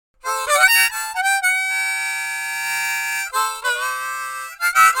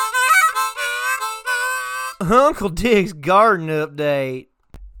Uncle Dig's garden update.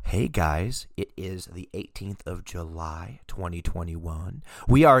 Hey guys, it is the 18th of July, 2021.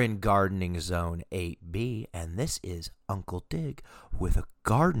 We are in Gardening Zone 8B, and this is Uncle Dig with a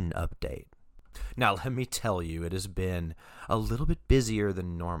garden update. Now, let me tell you, it has been a little bit busier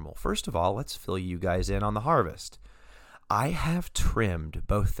than normal. First of all, let's fill you guys in on the harvest. I have trimmed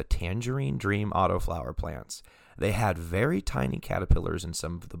both the Tangerine Dream autoflower plants. They had very tiny caterpillars in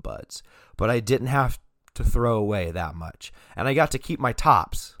some of the buds, but I didn't have to throw away that much. And I got to keep my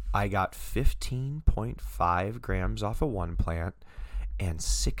tops. I got 15.5 grams off of one plant and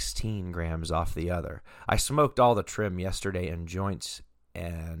 16 grams off the other. I smoked all the trim yesterday in joints,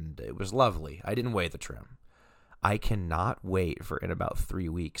 and it was lovely. I didn't weigh the trim. I cannot wait for in about 3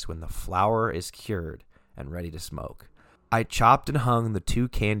 weeks when the flower is cured and ready to smoke. I chopped and hung the 2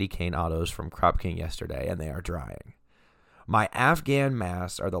 candy cane autos from Crop King yesterday, and they are drying. My Afghan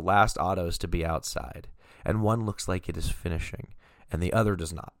mass are the last autos to be outside, and one looks like it is finishing, and the other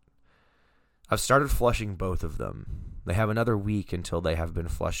does not. I've started flushing both of them. They have another week until they have been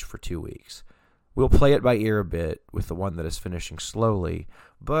flushed for 2 weeks. We'll play it by ear a bit with the one that is finishing slowly,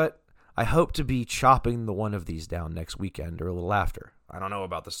 but I hope to be chopping the one of these down next weekend or a little after. I don't know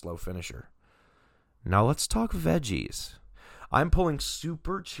about the slow finisher. Now let's talk veggies. I'm pulling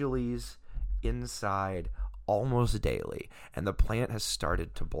super chilies inside almost daily, and the plant has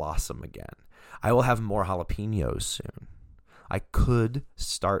started to blossom again. I will have more jalapenos soon. I could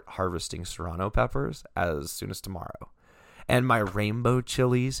start harvesting serrano peppers as soon as tomorrow. And my rainbow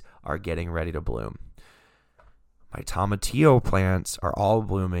chilies are getting ready to bloom. My tomatillo plants are all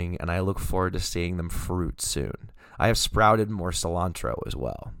blooming, and I look forward to seeing them fruit soon. I have sprouted more cilantro as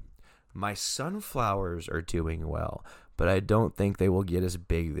well. My sunflowers are doing well, but I don't think they will get as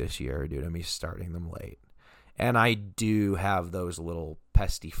big this year due to me starting them late. And I do have those little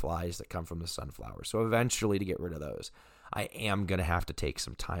pesky flies that come from the sunflowers. So eventually, to get rid of those, I am going to have to take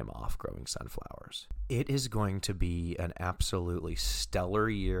some time off growing sunflowers. It is going to be an absolutely stellar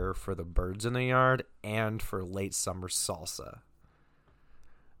year for the birds in the yard and for late summer salsa.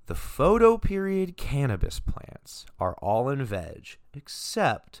 The photo period cannabis plants are all in veg,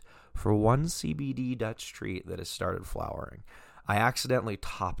 except for one CBD Dutch treat that has started flowering. I accidentally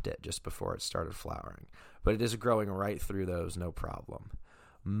topped it just before it started flowering, but it is growing right through those, no problem.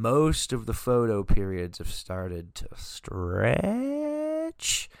 Most of the photo periods have started to stretch.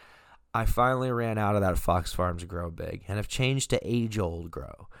 I finally ran out of that Fox Farms Grow Big and have changed to Age Old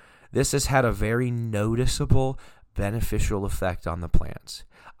Grow. This has had a very noticeable, beneficial effect on the plants.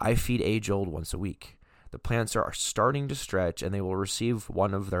 I feed Age Old once a week. The plants are starting to stretch, and they will receive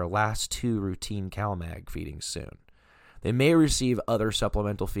one of their last 2 routine CalMag feedings soon. They may receive other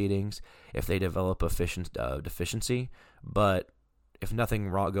supplemental feedings if they develop a deficiency, but if nothing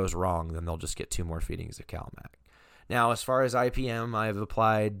goes wrong, then they'll just get 2 more feedings of CalMag. Now, as far as IPM, I've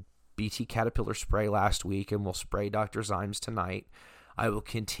applied BT Caterpillar spray last week, and will spray Dr. Zymes tonight. I will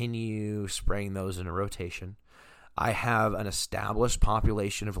continue spraying those in a rotation. I have an established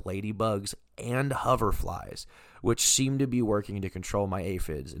population of ladybugs and hoverflies, which seem to be working to control my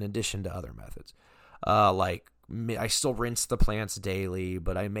aphids in addition to other methods. I still rinse the plants daily,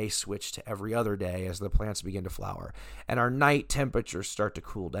 but I may switch to every other day as the plants begin to flower, and our night temperatures start to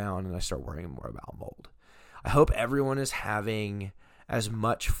cool down, and I start worrying more about mold. I hope everyone is having as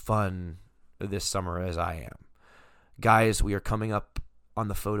much fun this summer as I am. Guys, we are coming up on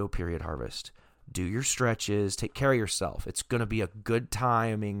the photo period harvest. Do your stretches. Take care of yourself. It's going to be a good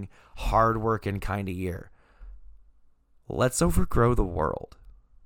timing, hard-working kind of year. Let's overgrow the world.